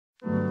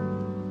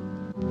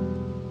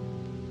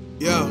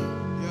Yeah.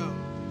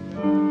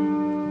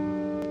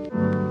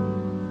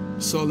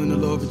 It's all in the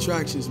law of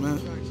attractions, man.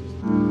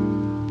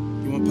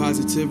 You want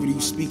positivity,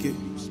 you speak it.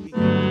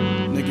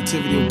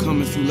 Negativity will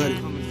come if you let it.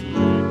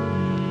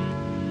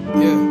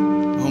 Yeah,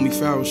 my homie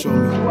Pharaoh showed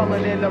me.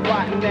 Dwelling in the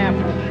rotten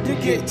apple, you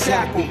get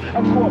tackled.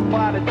 I'm caught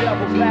by the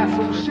devil's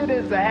lasso, shit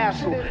is a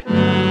hassle.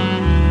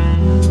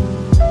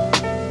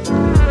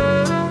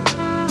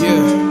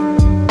 Yeah.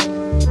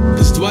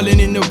 Cause dwelling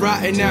in the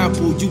rotten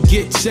apple, you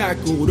get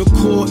tackled. The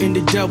core in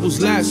the devil's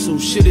lasso,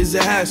 shit is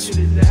a hassle.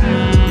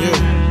 Yeah.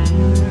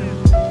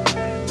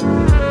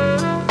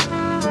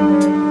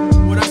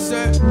 What I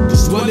said?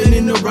 Cause dwelling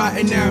in the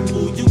rotten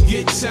apple, you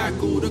get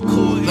tackled. The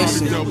core in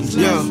the devil's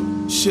lasso.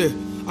 Yeah, shit.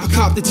 I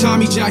copped the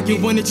Tommy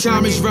jacket when the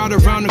time is right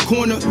around the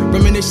corner.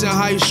 Reminiscing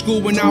high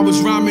school when I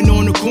was rhyming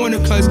on the corner.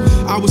 Cause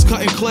I was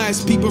cutting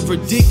class, people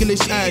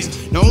ridiculous ass.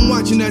 Now I'm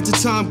watching as the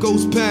time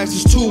goes past,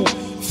 it's too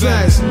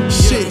fast,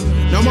 shit.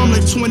 Now I'm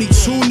like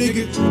 22,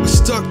 nigga. I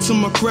stuck to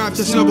my craft,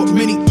 that's not what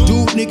many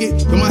do, nigga.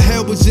 But my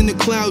head was in the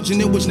clouds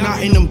and it was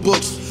not in them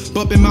books.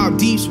 Bumping my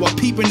deeps while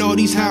peeping all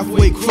these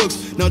halfway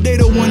crooks. Now they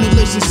don't wanna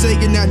listen,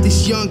 saying that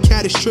this young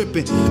cat is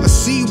tripping. I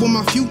see what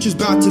my future's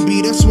about to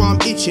be, that's why I'm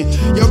itching.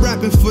 Y'all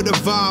rapping for the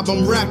vibe,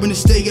 I'm rapping to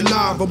stay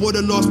alive. I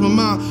would've lost my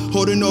mind,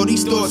 holding all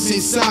these thoughts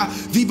inside.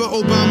 Viva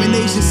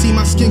abomination, see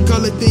my skin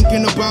color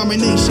thinking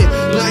abomination.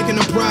 Lacking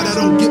the pride, I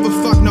don't give a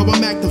fuck, now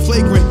I'm acting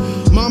flagrant.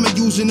 Mama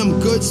using them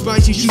good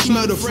spices, you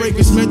smell the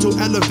fragrance. Mental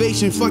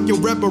elevation, fuck your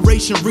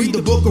reparation. Read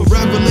the book of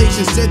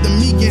Revelation, said the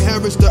meek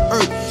inherits the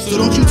earth. So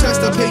don't you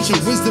test our patience,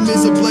 wisdom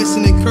is a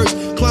blessing and curse.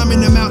 Climbing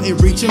the mountain,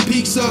 reaching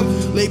peaks up.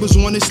 Labels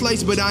want to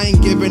slice, but I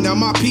ain't giving out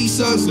my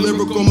pizzas.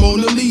 Lyrical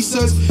Mona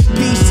Lisas.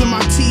 Peace to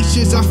my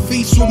teachers, I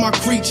feast with my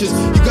creatures.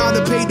 You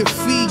gotta pay the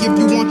fee if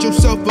you want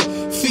yourself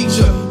a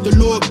feature. The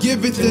Lord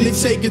giveth and it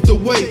taketh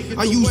away.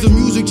 I use the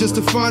music just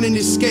to find an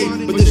escape,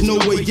 but there's no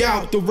way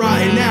out. The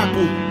rotten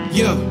apple,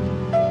 yeah.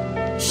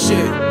 Shit,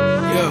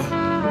 yeah,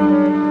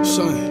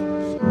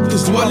 son.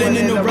 Cause dwelling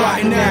in the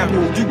rotten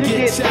apple, you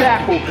get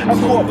tackled. I'm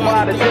caught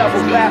by the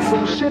devil's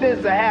lasso, shit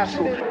is a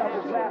hassle.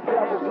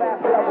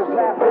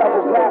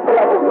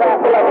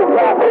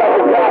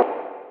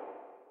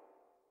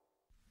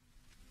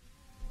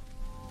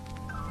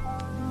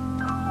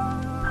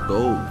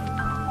 Gold.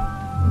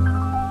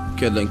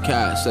 Killing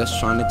cats that's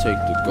trying to take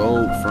the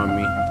gold from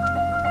me.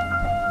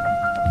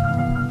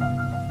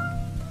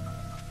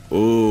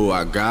 Ooh,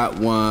 I got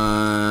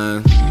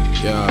one.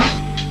 Yeah,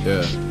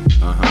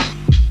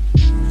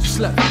 Just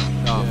left.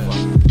 Oh,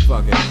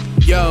 fuck it.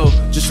 Yo,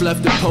 just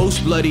left the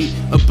post bloody.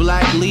 A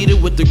black leader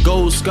with the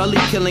gold scully.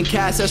 Killing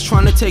cats that's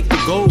trying to take the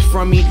gold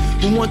from me.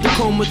 Who want the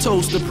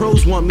comatose? The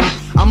pros want me.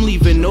 I'm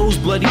leaving nose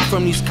bloody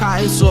from these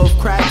cotton soft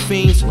crack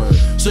fiends.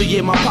 So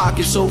yeah, my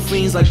pocket's so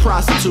fiends like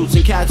prostitutes.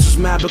 And cats was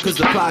mad because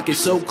the pocket's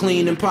so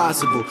clean and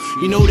possible.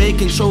 You know they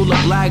control the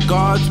black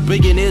guards.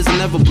 Billionaires and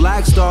never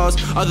black stars.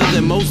 Other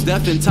than most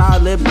deaf and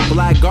tired-lip the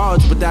black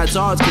guards. But that's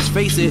odds, cause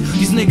face it,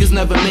 these niggas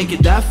never make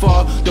it that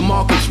far. The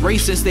market's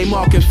racist, they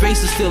marking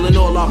faces, stealing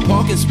all our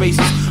parking spaces.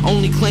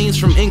 Only claims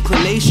from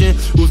inclination,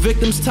 with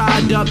victims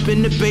tied up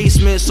in the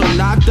basement. So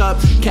knocked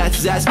up, cats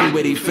is asking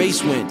where they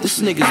face went. This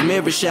nigga's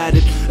mirror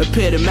shattered,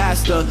 appear the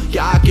master. You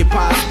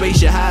occupy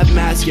space, you have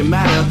mass, you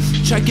matter.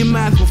 Check your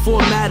math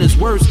before matters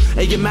worse.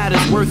 And your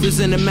matters worth is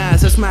in the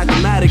mass, that's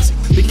mathematics.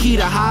 The key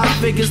to high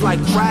figures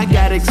like crack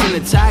addicts and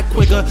attack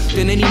quicker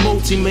than any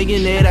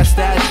multi-millionaire that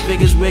stash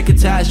figures where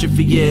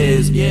catastrophe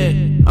is. Yeah,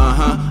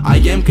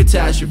 I am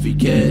catastrophe,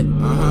 kid.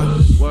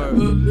 Word.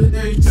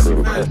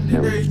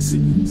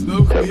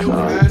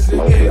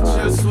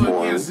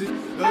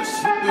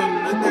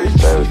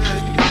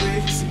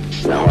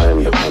 Now I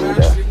am the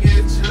panda.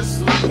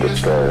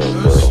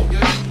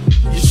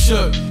 You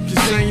shook,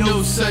 cause ain't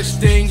no such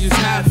thing as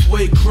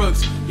halfway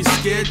crooks. You're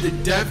scared to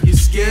death, you're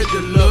scared to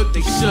look,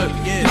 they shook.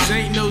 Cause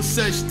ain't no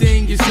such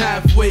thing as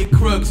halfway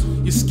crooks.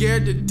 You're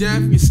scared to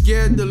death, you're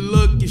scared to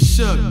look, you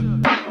shook.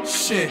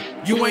 Shit,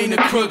 you ain't a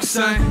crook,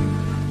 son.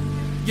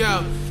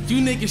 Yo, you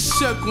niggas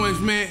shook ones,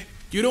 man.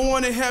 You don't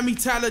wanna have me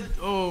Tyler.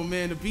 Oh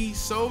man, the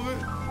beat's over.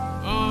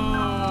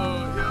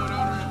 Oh, yo,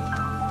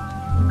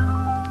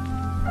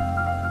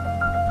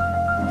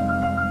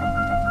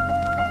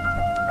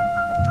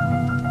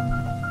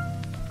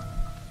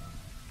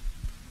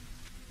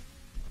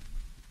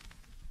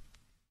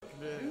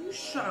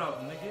 Shut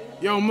up,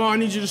 nigga. Yo, Ma, I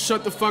need you to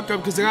shut the fuck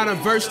up, cause I got a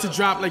verse to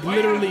drop, like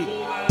literally.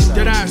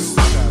 Dead ass.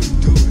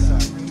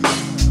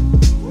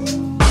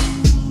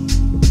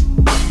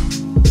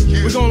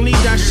 We're gonna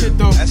leave that shit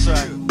though. That's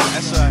right,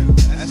 that's right,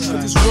 that's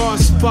right. It's raw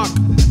as fuck.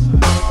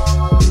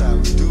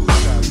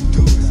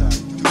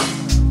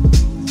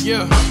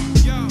 Yeah.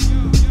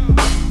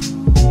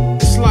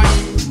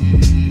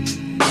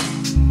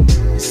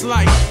 It's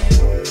like,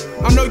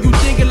 I know you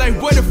thinking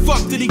like, where the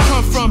fuck did he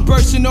come from, bro?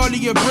 bursting all of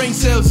your brain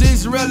cells.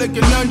 Israel a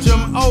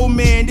conundrum. Oh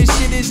man, this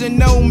shit isn't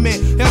no man.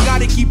 Y'all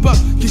gotta keep up,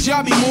 cause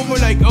y'all be moving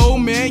like, oh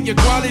man, your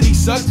quality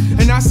sucks.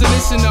 And I still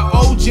listen to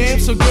old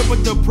jams, so get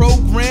with the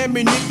program.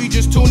 And if you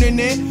just tuning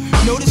in,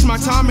 notice my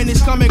timing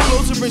is coming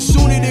closer and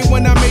sooner than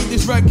when I make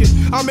this record.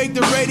 I make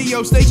the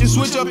radio station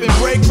switch up and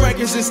break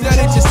records instead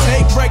of just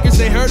take records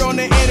they heard on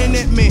the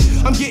internet, man.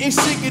 I'm getting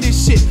sick of this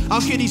shit.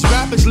 I'll kill these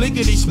rappers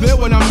lickety split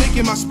when I'm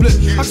licking my split.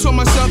 I told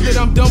myself that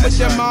I'm done with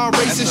that mind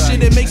racing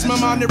shit. It makes my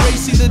mind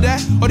erase either that,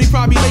 or they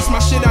probably lace my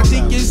shit. I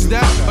think it's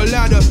that a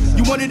ladder.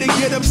 You wanted to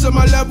get up to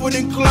my level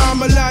and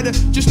climb a ladder.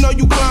 Just know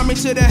you climbing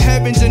to the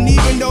heavens, and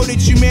even though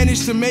that you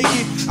managed to make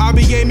it, I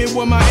be aiming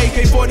with my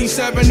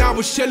AK-47. I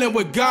was chilling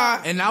with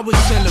God, and I was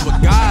chilling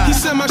with God. He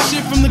sent my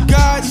shit from the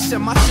gods. He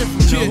sent my shit from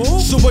the who?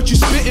 So what you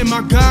spitting,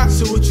 my God?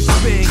 So what you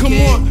spitting? Come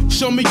on,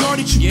 show me all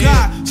that you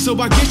got. So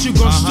I guess you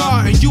gon'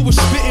 start, and you was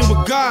spitting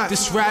with God.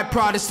 This rap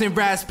Protestant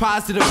raps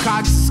positive,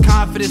 caucus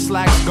confidence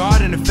lacks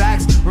guard, and the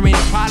facts remain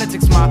in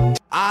politics. My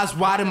eyes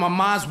wide and my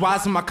mind's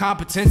wise in my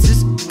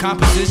competences.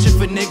 Composition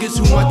for niggas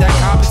who want that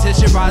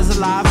competition. Rise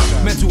alive,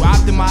 meant to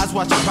optimize,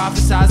 watching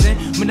prophesizing,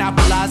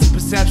 monopolizing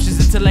perceptions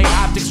until they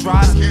optics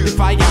rise.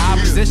 Defy your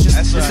oppositions,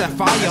 it's that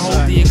fire,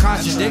 hold the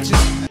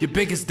contradictions. Your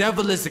biggest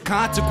devil is the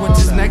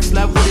consequences. Next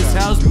level is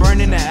hell's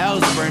burning, the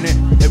hell's burning.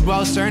 And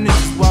well served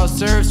is well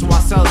served, so I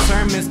sell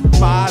sermons.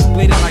 My eyes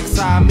bleeding like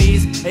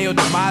Siamese. Ayo,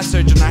 the mind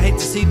surgeon. I hate to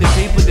see the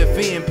people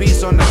defeating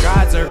peace on the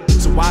God's earth.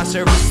 So why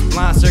service is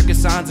blind circuit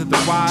signs of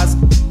the wise?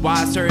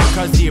 Why certain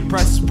cause the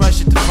oppressor's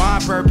pressure to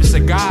find purpose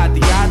of God.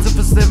 The odds of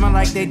us living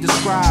like they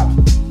describe.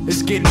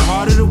 It's getting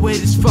harder to wear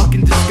this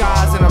fucking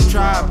disguise, and I've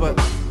tried, but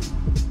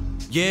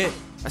yeah,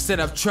 I said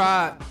I've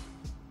tried.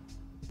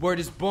 Word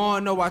is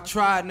born, no, I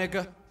tried,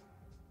 nigga.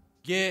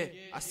 Yeah,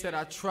 I said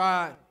I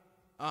tried.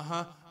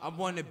 I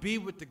wanna be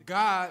with the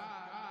God.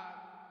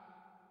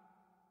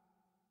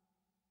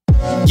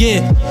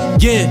 Yeah,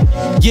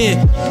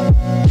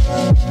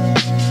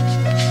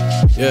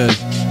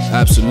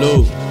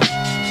 absolute.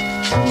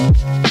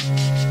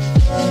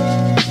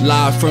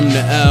 Live from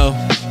the L.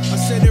 I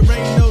said there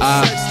ain't no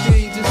such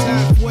thing, just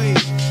halfway.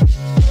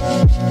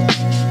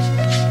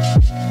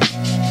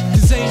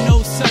 Cause ain't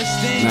no such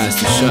thing,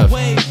 Master just Chef.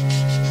 halfway.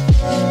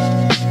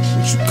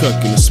 What you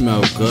cooking, it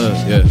smell good,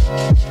 yeah.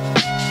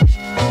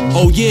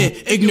 Oh yeah,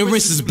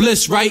 ignorance is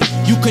bliss, right?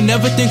 You can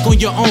never think on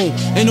your own,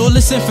 and all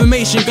this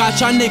information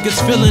got y'all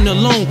niggas feeling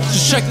alone.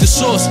 Just check the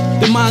source,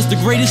 the mind's the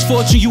greatest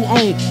fortune you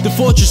own. The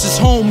fortress is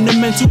home, the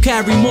mental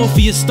carry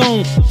Morpheus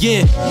stone.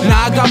 Yeah,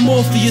 now I got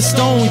Morpheus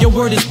stone, your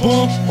word is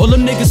born. All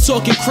them niggas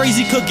talking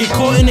crazy could get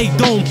caught in they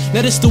dome.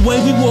 That is the way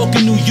we walk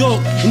in New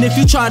York, and if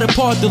you try to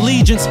part the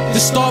legions,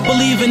 just start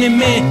believing in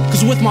man.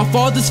 Cause with my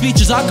father's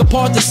features I could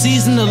part the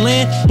seas and the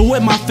land, but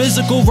with my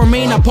physical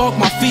remain I park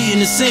my feet in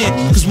the sand.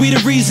 Cause we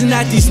the reason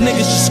that these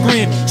niggas just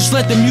scream. Just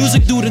let the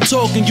music do the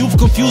talking, you've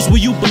confused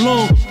where you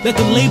belong. Let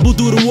the label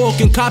do the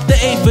walking, cop the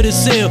A for the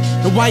sale.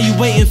 And while you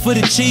waiting for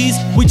the cheese,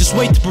 we just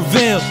wait to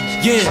prevail.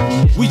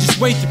 Yeah, we just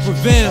wait to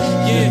prevail.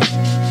 Yeah,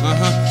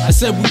 I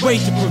said we wait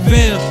to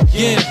prevail.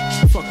 Yeah,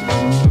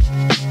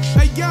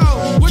 hey yo,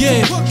 what yeah,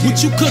 you cooking?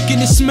 what you cooking,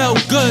 it smell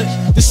good.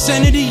 The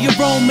sanity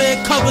aroma,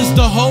 it covers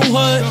the whole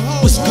hood.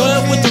 What's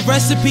good with the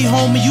recipe,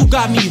 homie, you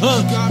got me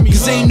hooked.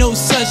 Cause ain't no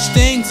such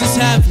things as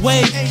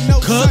halfway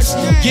cooks.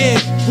 Yeah,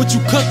 what you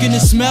cooking,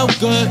 it smell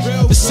good.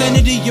 The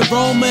sanity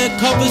aroma, it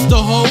covers the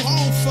whole.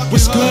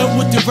 What's good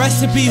with the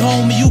recipe,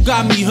 homie, you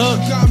got me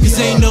hooked. Cause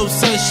ain't no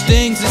such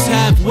things as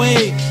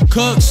halfway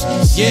cooks.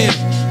 Yeah,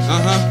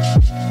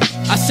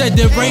 I said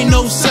there ain't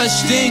no such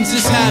things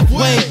as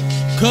halfway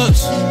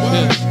cooks.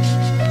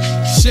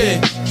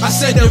 Shit, I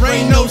said there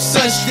ain't no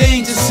such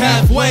thing, just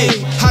halfway.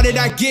 How did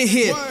I get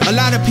here? A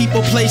lot of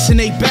people placing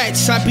they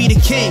bets, I be the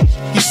king.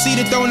 You see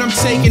the throne, I'm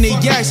taking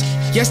it, yes.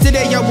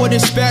 Yesterday I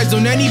would've spazzed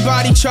on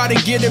anybody try to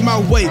get in my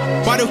way.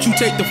 Why don't you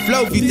take the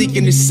flow if you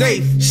thinking it's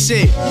safe?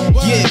 Shit,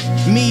 yeah,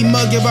 me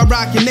mugging by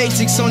rocking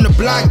Asics on the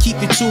block. Keep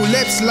your two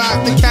lips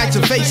locked to catch a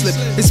facelift.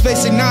 It's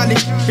basic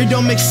knowledge, it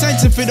don't make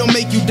sense if it don't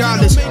make you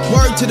dollars.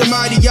 Word to the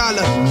mighty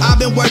Yalla. I've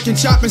been working,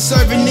 chopping,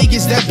 serving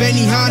niggas that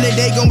Benny Hanna.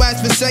 They gon'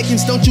 ask for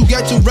seconds, don't you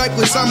get too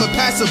reckless. I'ma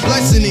pass a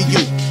blessing to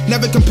you.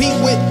 Never compete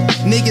with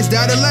niggas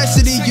that are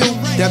lesser than you.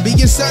 That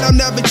being said, I'm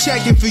never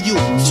checking for you.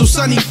 So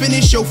Sonny,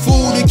 finish your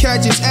food and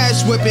catch his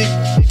ass whipping.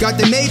 Got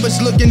the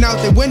neighbors looking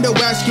out the window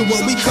asking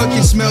what we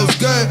cooking smells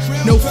good.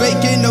 No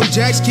faking, no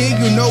jacks, kid,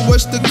 you know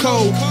what's the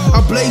code.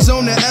 I blaze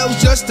on the L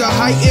just to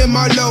heighten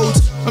my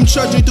loads. I'm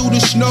trudging through the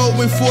snow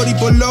in 40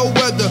 below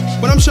weather,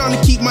 but I'm trying to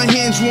keep my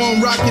hands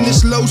warm, rocking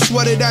this low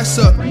sweater. That's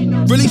a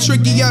really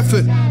tricky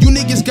effort. You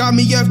niggas got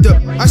me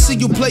after. I see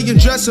you playing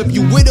dress up,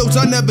 you widows,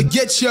 I never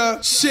get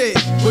ya. Shit,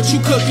 what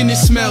you cooking, it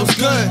smells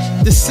good.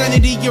 The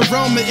sanity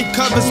aroma, it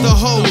covers the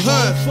whole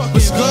hood.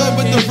 What's good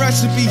with the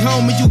recipe,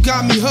 homie, you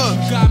got me hooked.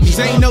 Cause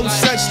ain't no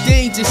such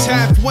thing, just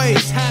halfway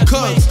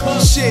cooked.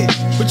 Shit,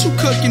 what you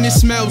cooking, it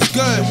smells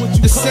good.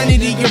 The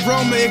sanity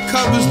aroma, it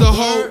covers the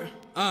whole.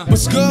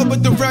 What's good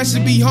with the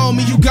recipe,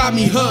 homie? You got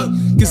me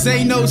hooked. Cause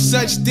ain't no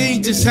such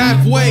thing, just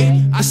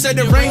halfway. I said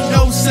there ain't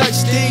no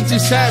such thing,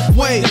 just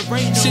halfway.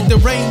 Shit,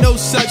 there ain't no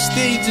such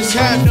thing, just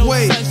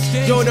halfway.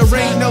 Yo, there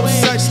ain't no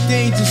such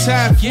thing, just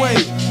halfway.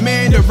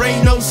 Man, there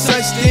ain't no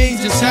such thing,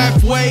 just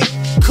halfway.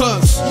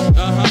 Cuz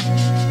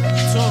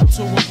talk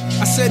to him.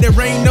 I said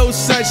there ain't no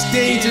such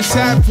thing, just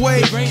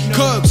halfway.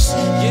 Cubs.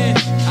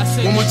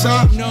 One more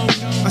time.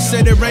 I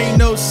said there ain't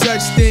no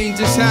such thing,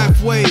 just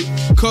halfway.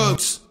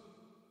 Cubs.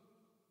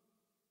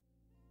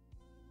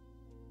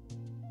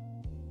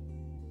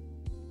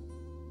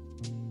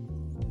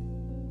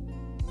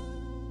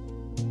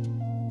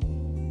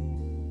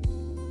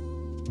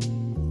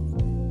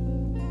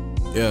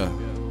 Yeah.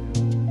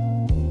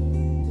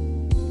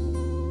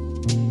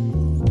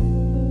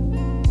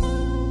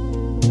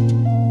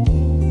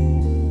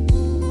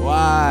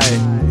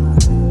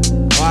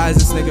 Why is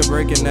this nigga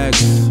breaking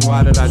necks?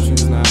 Why did I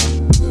choose now?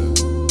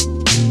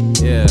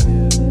 Yeah.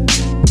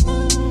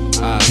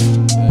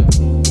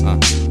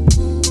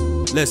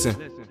 Listen.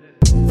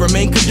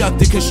 Remain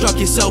conducted, construct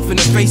yourself in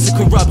the face of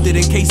corrupted.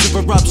 In case of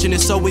eruption,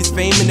 it's always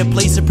fame in the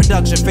place of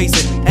production. Face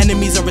it,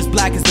 enemies are as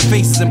black as the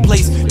faces in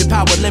place. The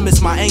power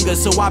limits my anger,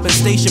 so I've been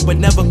stationed, but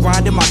never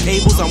grinding my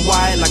cables. I'm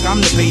wired like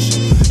I'm the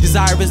patient.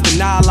 Desire is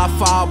denial, I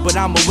fall, but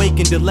I'm awake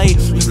and delayed.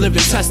 Was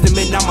living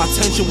testament, now my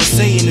tension was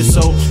Satan is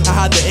so. I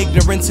had the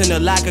ignorance and the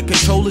lack of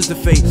control is the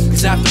fate.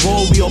 Cause after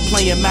all, we all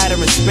playing matter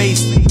in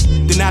space.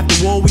 Then after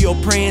war, we all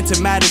praying to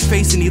matter's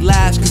face and he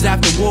laughs. Cause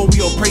after war,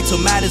 we all pray till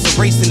matter's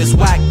erased and it's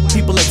whack.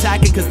 People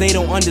attacking cause they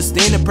don't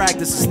understand the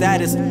practice of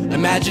status.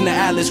 Imagine the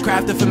atlas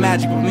crafted for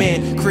magic of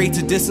man. Creates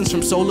a distance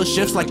from solar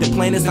shifts like the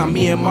planets. Not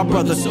me and my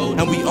brother,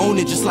 and we own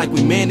it just like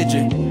we manage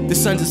it. The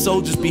sons of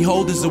soldiers,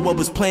 beholders of what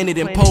was planted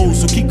and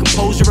posed. So keep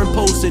composure and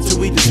post it till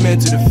we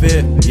dismantle the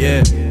fear.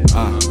 Yeah,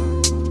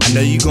 I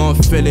know you gon'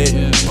 feel it.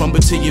 Pump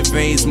it to your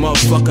veins,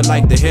 motherfucker,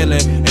 like the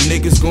healing. And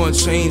niggas gon'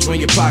 change when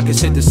your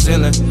pockets hit the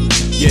ceiling.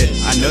 Yeah,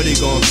 I know they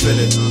gon' feel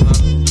it.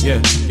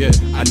 Yeah,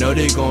 I know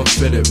they gon'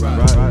 feel it, right?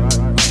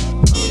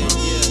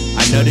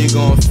 I know they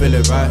gon' feel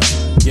it, right?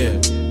 Yeah.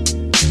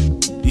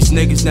 These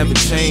niggas never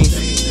change.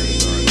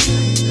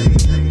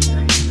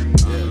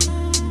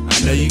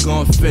 I know you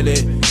gon' feel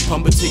it.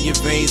 Pump it to your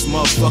veins,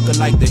 motherfucker,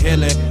 like the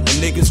healing.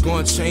 And niggas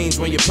gon' change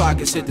when your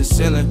pockets hit the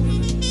ceiling.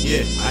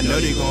 Yeah, I know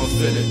they gon'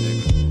 feel it.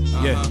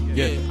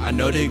 Yeah, I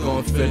know they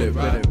gon' feel it,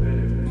 right?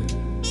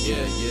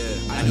 Yeah,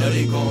 I know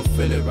they gon'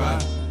 feel it,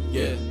 right?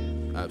 Yeah,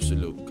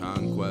 absolute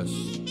conquest.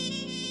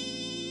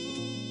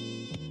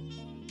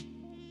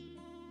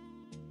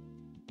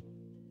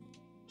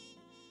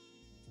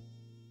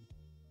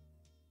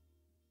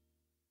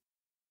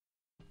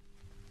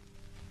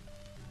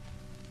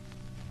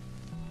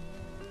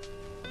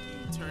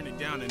 Turn it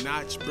down a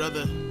notch,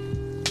 brother.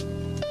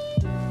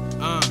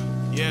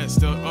 Yeah,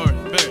 still,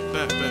 alright, bet.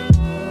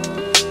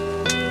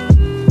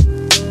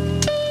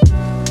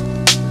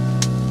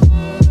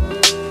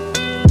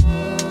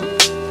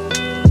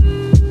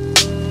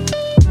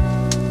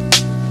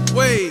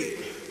 Wait,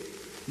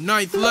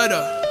 ninth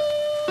letter.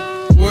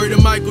 Word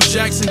to Michael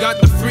Jackson, got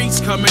the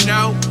freaks coming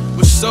out.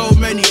 With so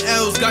many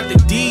L's, got the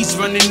D's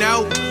running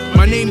out.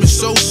 My name is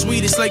so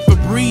sweet, it's like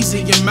Febreze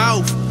in your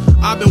mouth.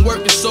 I've been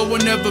working so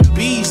whenever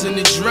bees in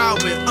the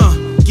drought.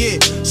 And yeah,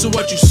 so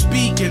what you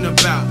speaking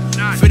about?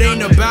 If it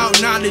ain't about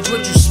knowledge, what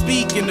you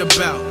speaking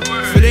about?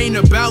 If it ain't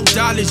about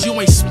dollars, you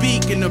ain't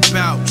speaking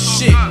about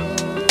shit.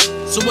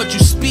 So what you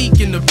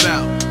speaking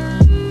about?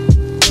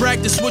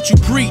 Practice what you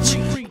preach.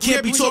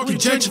 Can't be talking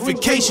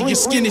gentrification, your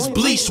skin is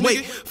bleached.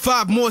 Wait,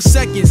 5 more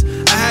seconds.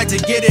 I had to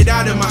get it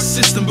out of my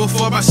system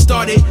before I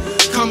started.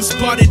 Come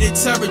spotted the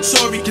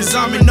territory, cause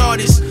I'm an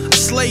artist, a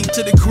slave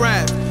to the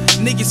craft.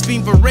 Niggas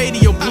fiend for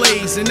radio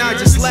plays, and I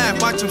just laugh,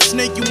 watch them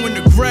snake you in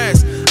the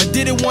grass. I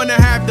didn't wanna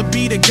have to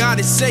be the guy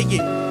to say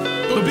it,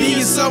 but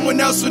being someone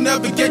else will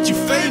never get you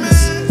famous.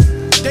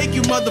 Thank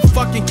you,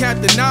 motherfucking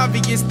Captain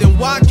Obvious. Then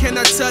why can't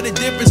I tell the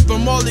difference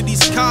from all of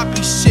these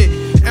copy shit?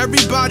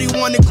 Everybody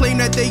wanna claim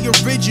that they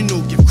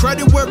original. Give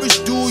credit where it's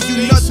due,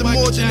 you nothing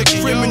more than a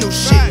criminal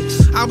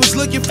shit. I was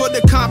looking for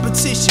the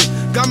competition,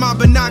 got my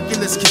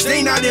binoculars, cause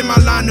they not in my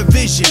line of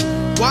vision.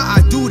 Why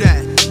I do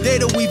that? They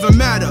don't even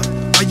matter.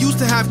 I used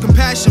to have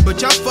compassion,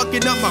 but y'all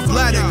fucking up my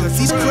bladder. Cause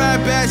these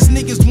crab ass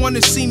niggas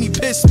wanna see me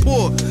piss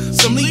poor.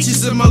 Some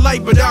leeches in my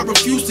life, but I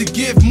refuse to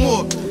give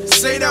more.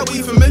 Say that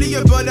we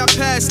familiar, but our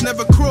past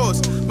never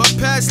crossed. My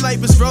past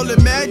life is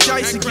rolling mad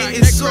dice and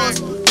getting sauce.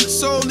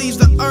 Soul leaves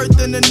the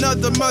earth and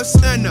another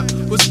must enter.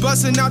 Was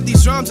busting out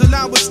these rhymes while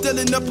I was still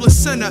in the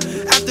placenta.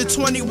 After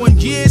 21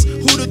 years,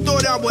 who'd have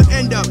thought I would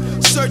end up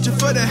searching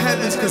for the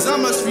heavens, cause I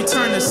must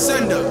return to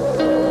sender.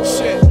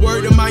 Shit,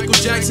 word to Michael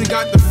Jackson,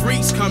 got the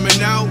freaks coming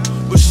out.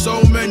 With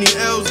so many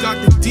L's, got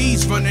the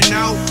D's running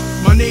out.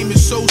 My name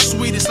is so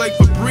sweet, it's like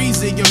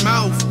Febreze in your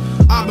mouth.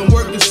 I've been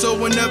working so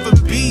whenever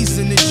bees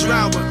in the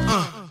drought.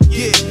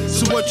 Yeah,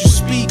 so what you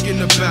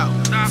speaking about?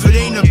 If it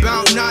ain't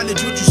about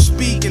knowledge, what you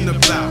speaking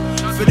about?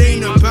 If it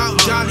ain't about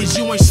dollars,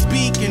 you ain't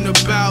speaking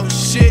about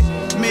shit.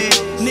 Man,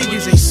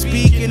 niggas ain't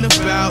speaking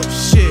about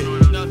shit.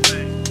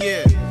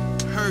 Yeah,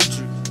 heard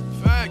you.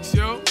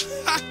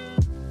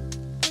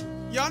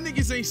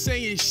 niggas ain't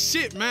saying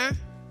shit, man.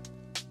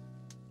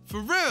 For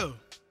real.